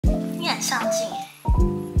上镜。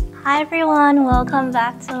 Hi everyone, welcome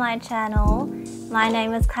back to my channel. My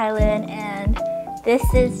name is Kai-Lin and this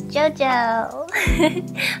is Jojo,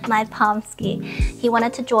 my Pomsky. He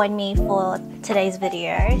wanted to join me for today's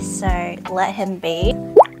video, so let him be.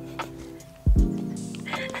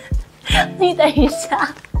 你等一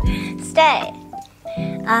下 Stay.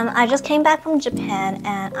 I just came back from Japan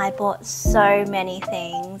and I bought so many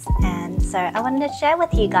things, and so I wanted to share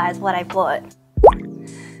with you guys what I bought.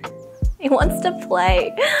 He wants to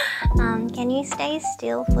play. Can you stay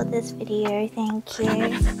still for this video? Thank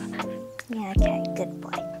you. Yeah, okay, good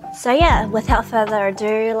boy. So yeah, without further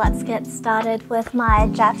ado, let's get started with my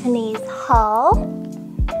Japanese haul.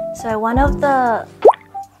 So one of the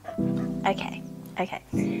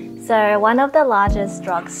largest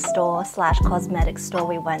drugstore slash cosmetic store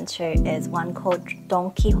we went to is one called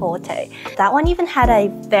Don Quixote. That one even had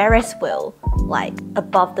a Ferris wheel like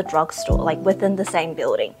above the drugstore, like within the same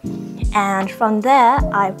building. And from there,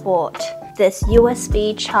 I bought this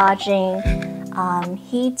USB charging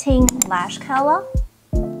heating lash curler.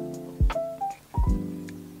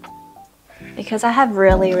 Because I have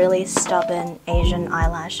really stubborn Asian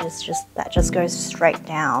eyelashes that just goes straight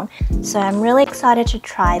down. So I'm really excited to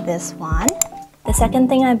try this one. The second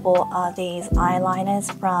thing I bought are these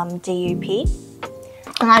eyeliners from DUP.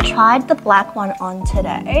 And I tried the black one on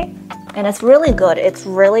today. And it's really good. It's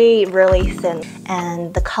really thin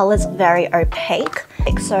and the color's very opaque.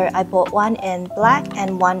 So I bought one in black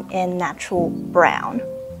and one in natural brown.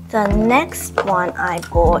 The next one I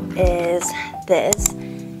bought is this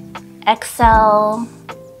XL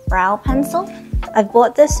brow pencil. I've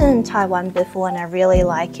bought this in Taiwan before and I really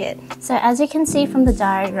like it. So as you can see from the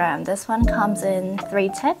diagram, this one comes in 3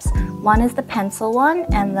 tips. One is the pencil one,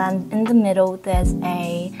 and then in the middle there's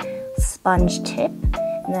a sponge tip.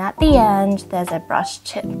 And then at the end, there's a brush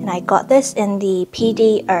tip. And I got this in the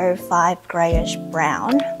PD05 grayish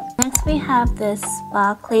brown. Next we have this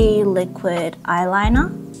sparkly liquid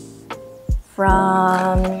eyeliner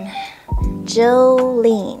from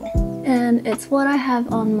Kai-Lin. And it's what I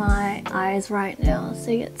have on my eyes right now.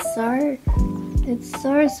 See, it's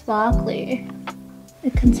so sparkly.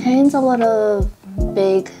 It contains a lot of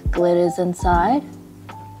big glitters inside.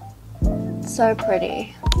 So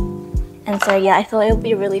pretty. And so yeah, I thought it would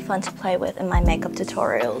be really fun to play with in my makeup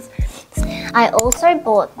tutorials. I also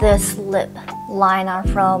bought this lip liner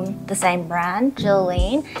from the same brand,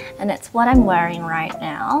 Kai-Lin, and it's what I'm wearing right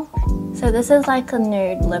now. So this is like a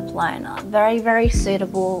nude lip liner. Very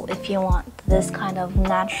suitable if you want this kind of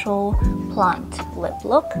natural blunt lip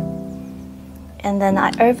look. And then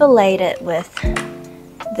I overlaid it with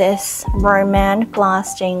this Romance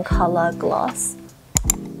Blasting Color Gloss.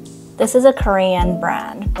 This is a Korean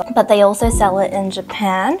brand, but they also sell it in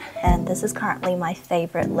Japan, and this is currently my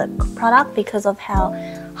favorite lip product because of how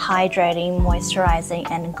hydrating, moisturizing,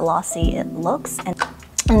 and glossy it looks.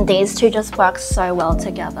 And these two just work so well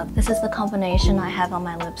together. This is the combination I have on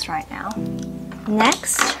my lips right now.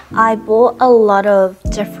 Next, I bought a lot of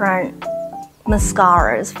different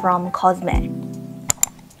mascaras from Cosme.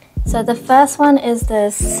 So the first one is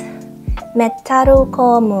this Metal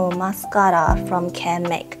Comb mascara from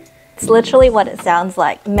Kai-Lin. It's literally what it sounds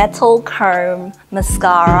like, metal comb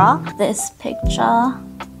mascara. This picture.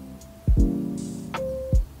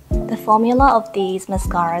 The formula of these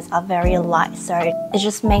mascaras are very light, so it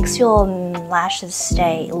just makes your lashes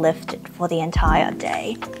stay lifted for the entire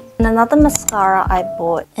day. And another mascara I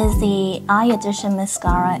bought is the Eye Edition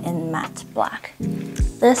mascara in matte black.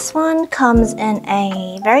 This one comes in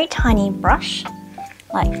a very tiny brush,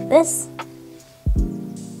 like this.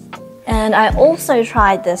 And I also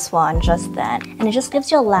tried this one just then, and it just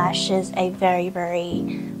gives your lashes a very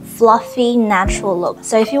fluffy, natural look.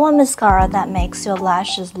 So if you want mascara that makes your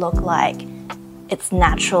lashes look like it's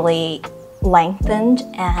naturally lengthened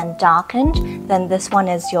and darkened, then this one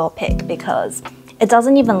is your pick because it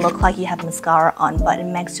doesn't even look like you have mascara on, but it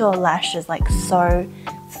makes your lashes like so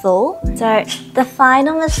full. So the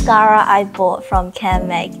final mascara I bought from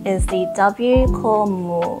Kai-Lin is the W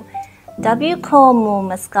Comb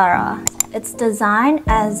mascara. It's designed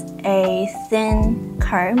as a thin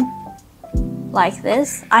comb like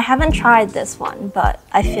this. I haven't tried this one, but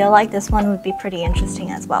I feel like this one would be pretty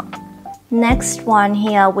interesting as well. Next one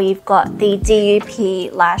here, we've got the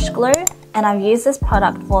DUP lash glue, and I've used this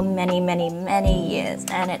product for many years,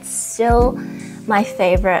 and it's still my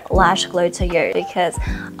favorite lash glue to use because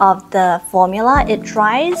of the formula. It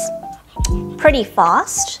dries pretty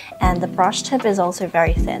fast, and the brush tip is also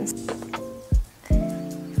very thin.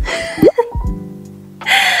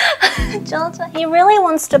 Georgia, he really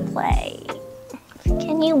wants to play.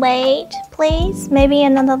 Can you wait, please? Maybe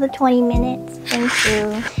another 20 minutes. Thank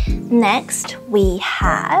you. Next, we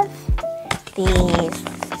have these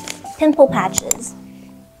pimple patches.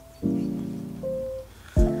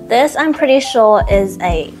 This, I'm pretty sure, is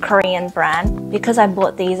a Korean brand because I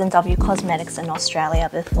bought these in W Cosmetics in Australia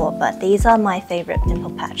before, but these are my favorite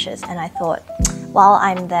pimple patches, and I thought while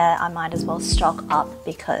I'm there I might as well stock up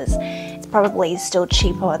because it's probably still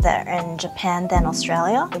cheaper there in Japan than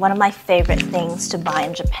Australia. One of my favorite things to buy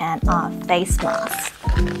in Japan are face masks.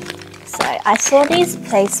 So I saw these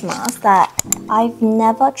face masks that I've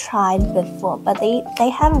never tried before, but they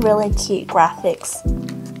have really cute graphics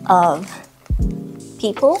of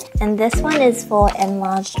people, and this one is for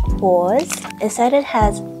enlarged pores. It said it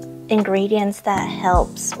has ingredients that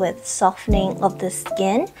helps with softening of the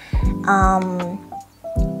skin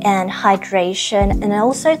and hydration, and it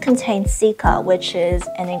also contains cica, which is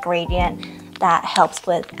an ingredient that helps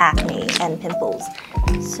with acne and pimples.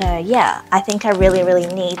 So yeah, I think I really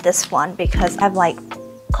need this one because I have like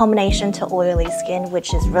combination to oily skin,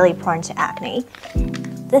 which is really prone to acne.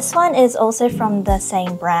 This one is also from the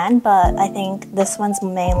same brand, but I think this one's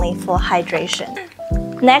mainly for hydration.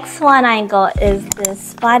 Next one I got is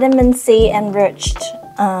this vitamin C enriched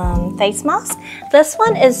face mask. This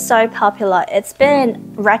one is so popular. It's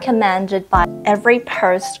been recommended by every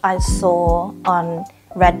post I saw on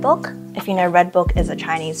Redbook. If you know, Redbook is a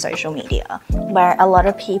Chinese social media where a lot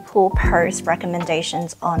of people post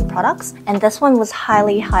recommendations on products, and this one was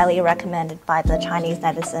highly recommended by the Chinese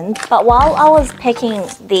netizens. But while I was picking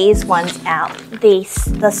these ones out, the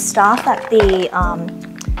staff at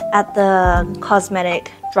the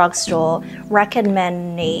cosmetic drugstore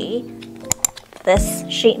recommended me this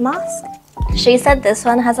sheet mask. She said this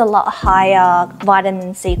one has a lot higher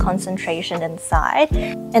vitamin C concentration inside,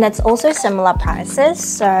 and it's also similar prices.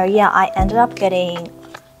 So yeah, I ended up getting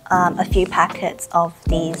a few packets of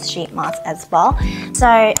these sheet masks as well.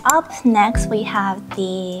 So up next we have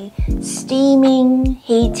the steaming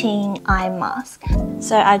heating eye mask.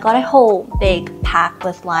 So I got a whole big pack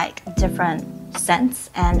with like different scents,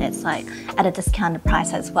 and it's like at a discounted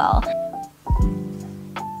price as well.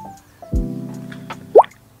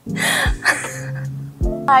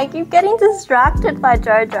 I keep getting distracted by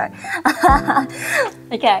Jojo.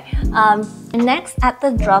 Okay, next at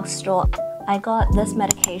the drugstore, I got this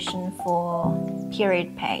medication for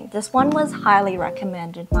period pain. This one was highly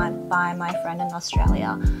recommended by my friend in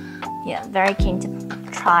Australia. Yeah, very keen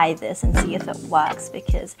to try this and see if it works,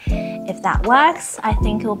 because if that works, I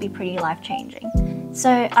think it will be pretty life-changing. So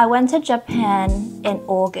I went to Japan in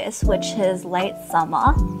August, which is late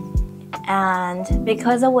summer. And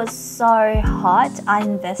because it was so hot, I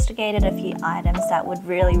investigated a few items that would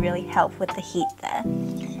really help with the heat there.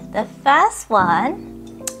 The first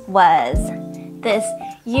one was this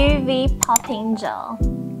UV popping gel.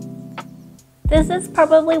 This is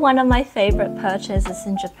probably one of my favorite purchases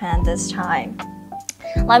in Japan this time.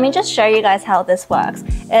 Let me just show you guys how this works.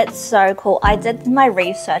 It's so cool. I did my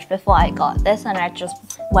research before I got this, and I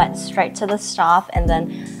just went straight to the staff and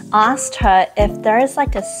then asked her if there is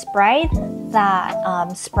like a spray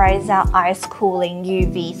that sprays out ice cooling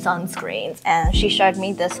UV sunscreens, and she showed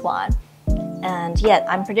me this one. And yeah,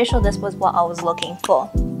 I'm pretty sure this was what I was looking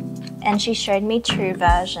for. And she showed me two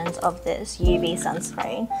versions of this UV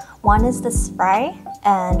sunscreen. One is the spray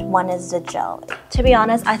and one is the gel. To be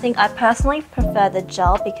honest, I think I personally prefer the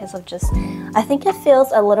gel because of I think it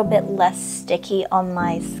feels a little bit less sticky on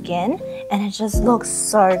my skin, and it just looks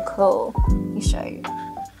so cool. Let me show you.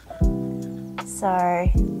 So,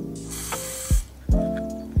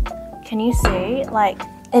 can you see? Like,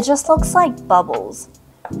 it just looks like bubbles.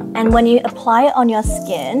 And when you apply it on your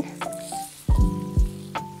skin,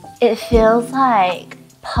 it feels like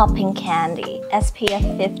popping candy.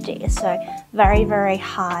 SPF 50, so very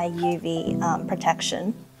high UV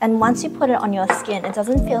protection. And once you put it on your skin, it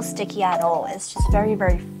doesn't feel sticky at all. It's just very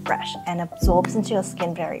fresh and absorbs into your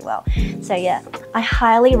skin very well. So yeah, I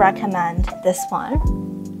highly recommend this one.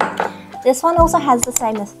 This one also has the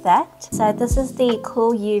same effect. So this is the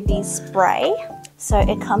Cool UV Spray. So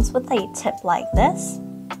it comes with a tip like this,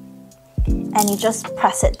 and you just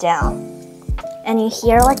press it down. And you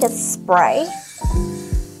hear like a spray,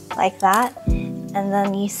 like that, and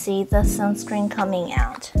then you see the sunscreen coming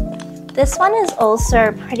out. This one is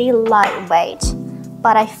also pretty lightweight,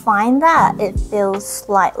 but I find that it feels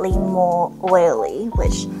slightly more oily,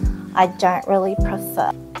 which I don't really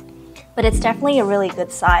prefer. But it's definitely a really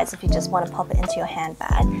good size if you just want to pop it into your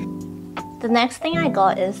handbag. The next thing I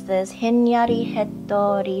got is this Hinyari Head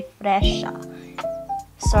Refresher.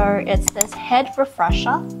 So it's this head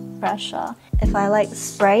refresher. If I like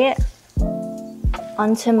spray it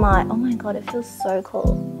onto my, oh my god, it feels so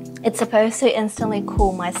cool. It's supposed to instantly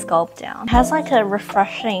cool my scalp down. It has like a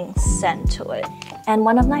refreshing scent to it. And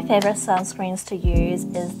one of my favorite sunscreens to use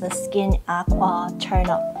is the Skin Aqua Tone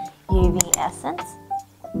Up UV Essence.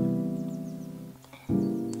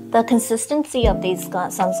 The consistency of these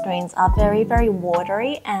sunscreens are very, very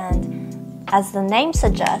watery, and as the name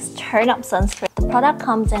suggests, tone up sunscreen. The product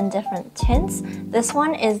comes in different tints. This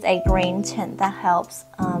one is a green tint that helps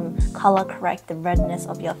color correct the redness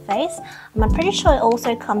of your face. I'm pretty sure it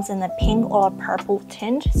also comes in a pink or a purple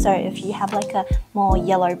tint, so if you have like a more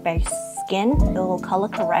yellow based skin, it will color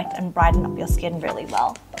correct and brighten up your skin really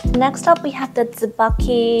well. Next up, we have the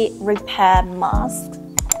Tsubaki Repair Mask.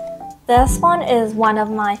 This one is one of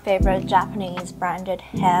my favorite Japanese branded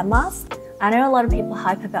hair masks. I know a lot of people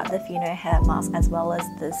hype about the Funo hair mask as well as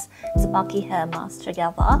this Tsubaki hair mask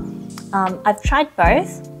together. I've tried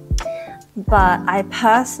both, but I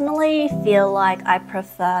personally feel like I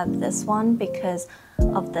prefer this one because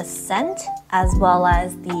of the scent as well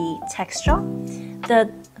as the texture.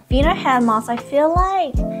 The Funo hair mask, I feel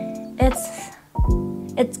like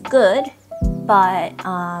it's good, but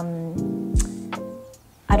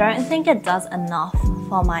I don't think it does enough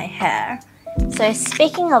for my hair. So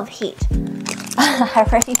speaking of heat, I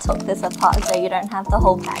already took this apart so you don't have the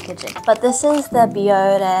whole packaging. But this is the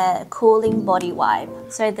Biore Cooling Body Wipe.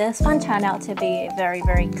 So this one turned out to be very,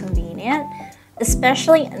 very convenient,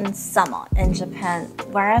 especially in summer in Japan.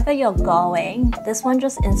 Wherever you're going, this one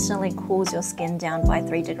just instantly cools your skin down by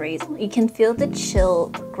 3 degrees. You can feel the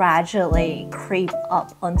chill gradually creep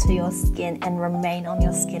up onto your skin and remain on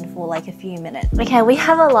your skin for like a few minutes. Okay, we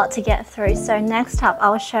have a lot to get through, so next up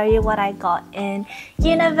I'll show you what I got in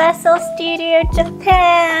Universal Studio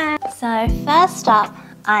Japan. So first up,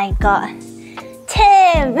 I got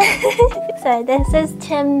Tim! So this is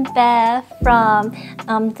Tim Bear from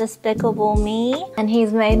Despicable Me, and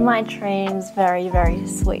he's made my dreams very, very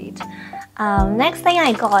sweet. Next thing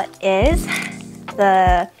I got is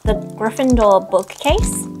the Gryffindor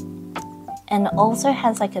bookcase, and also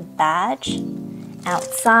has like a badge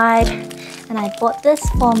outside. And I bought this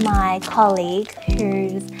for my colleague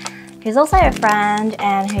who's also a friend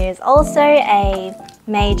and who's also a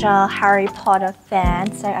major Harry Potter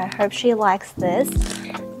fan, so I hope she likes this.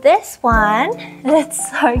 This one, it's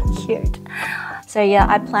so cute. So yeah,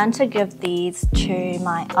 I plan to give these to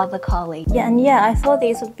my other colleague. Yeah, I thought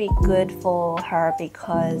these would be good for her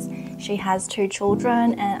because she has 2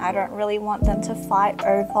 children and I don't really want them to fight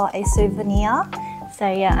over a souvenir.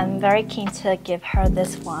 So yeah, I'm very keen to give her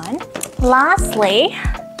this one. Lastly,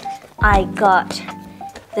 I got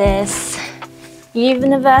this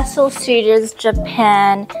Universal Studios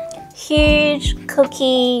Japan huge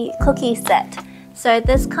cookie set. So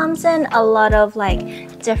this comes in a lot of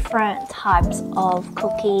like different types of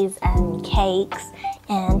cookies and cakes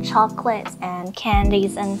and chocolates and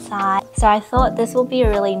candies inside. So I thought this will be a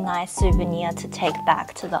really nice souvenir to take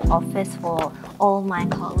back to the office for all of my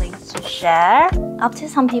colleagues to share. Up to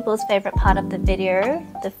some people's favorite part of the video,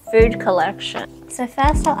 the food collection. So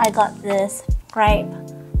first up, I got this grape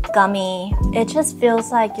gummy. It just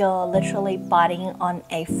feels like you're literally biting on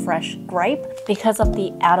a fresh grape because of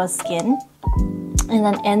the outer skin. And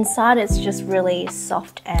then inside it's just really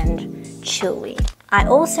soft and chewy. I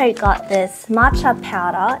also got this matcha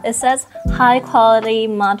powder. It says high quality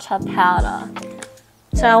matcha powder.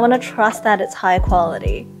 So I want to trust that it's high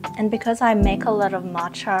quality. And because I make a lot of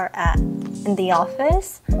matcha in the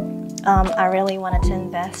office, I really wanted to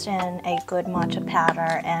invest in a good matcha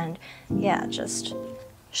powder and yeah, just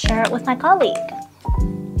share it with my colleague.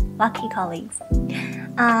 Lucky colleagues.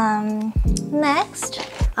 Next,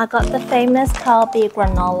 I got the famous Calbee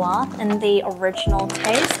granola in the original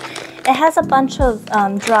taste. It has a bunch of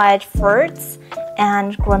dried fruits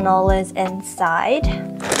and granolas inside.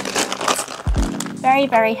 Very,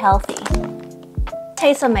 very healthy.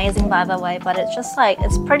 Tastes amazing, by the way, but it's just like,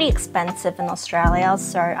 it's pretty expensive in Australia,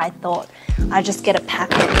 so I thought I'd just get a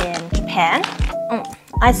packet in Japan.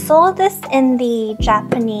 I saw this in the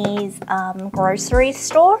Japanese grocery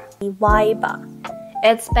store, the Waiba.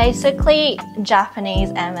 It's basically Japanese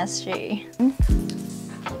MSG.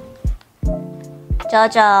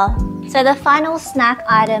 Jojo. So the final snack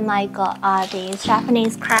item I got are these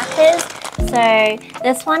Japanese crackers. So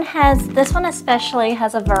this one especially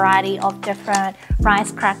has a variety of different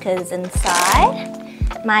rice crackers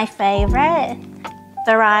inside. My favorite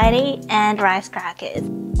variety and rice crackers.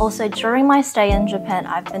 Also, during my stay in Japan,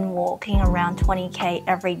 I've been walking around 20k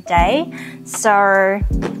every day. So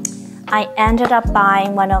I ended up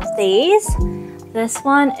buying one of these. This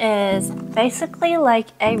one is basically like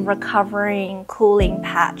a recovering cooling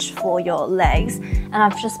patch for your legs, and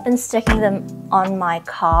I've just been sticking them on my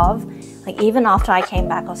calf, like even after I came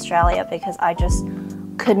back Australia, because I just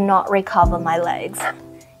could not recover my legs.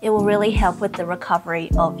 it will really help with the recovery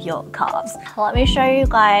of your calves. Let me show you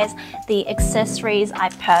guys the accessories I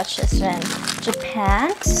purchased in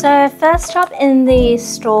Japan. So first up in the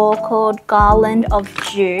store called Garland of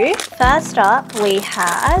Dew, first up we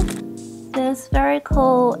have this very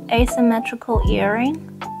cool asymmetrical earring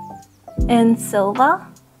in silver.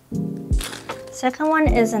 Second one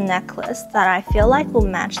is a necklace that I feel like will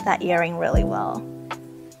match that earring really well.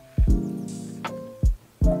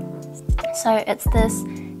 So it's this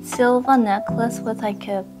silver necklace with like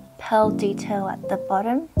a pearl detail at the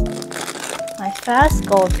bottom. My first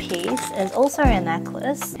gold piece is also a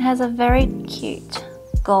necklace. It has a very cute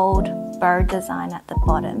gold bow design at the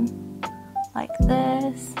bottom, like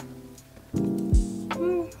this.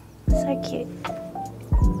 So cute.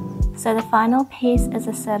 So the final piece is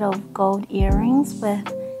a set of gold earrings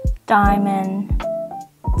with diamond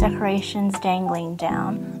decorations dangling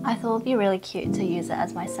down. I thought it would be really cute to use it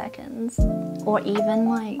as my seconds, or even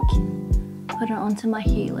like put it onto my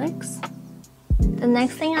helix. The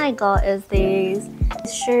next thing I got is these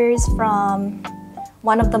shoes from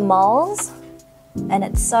one of the malls, and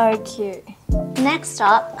it's so cute. Next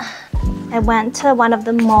up, I went to one of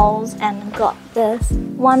the malls and got this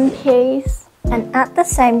one piece, and at the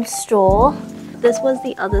same store, this was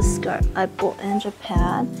the other skirt I bought in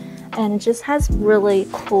Japan, and it just has really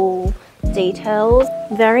cool details,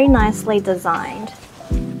 very nicely designed.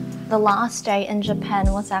 The last day in Japan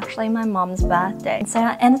was actually my mom's birthday, so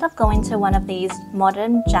I ended up going to one of these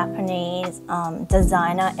modern Japanese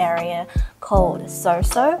designer area called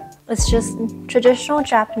Soso. It's just traditional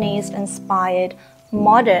Japanese inspired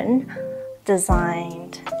modern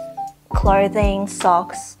designed clothing,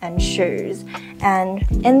 socks and shoes. And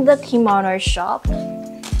in the kimono shop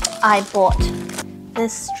I bought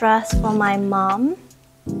this dress for my mom.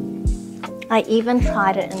 I even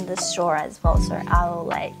tried it in the store as well, so I will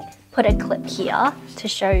like put a clip here to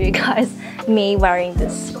show you guys me wearing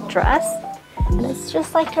this dress. And it's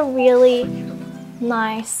just like a really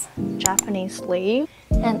nice Japanese sleeve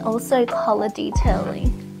and also collar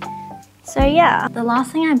detailing. So yeah, the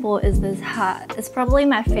last thing I bought is this hat. It's probably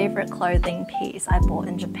my favorite clothing piece I bought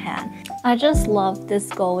in Japan. I just love this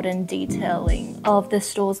golden detailing of the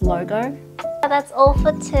store's logo. That's all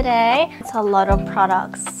for today. It's a lot of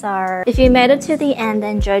products, so if you made it to the end,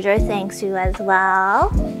 then Jojo thanks you as well.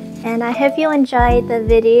 And I hope you enjoyed the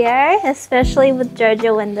video, especially with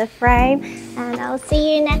Jojo in the frame. And I'll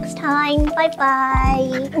see you next time. Bye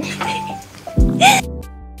bye.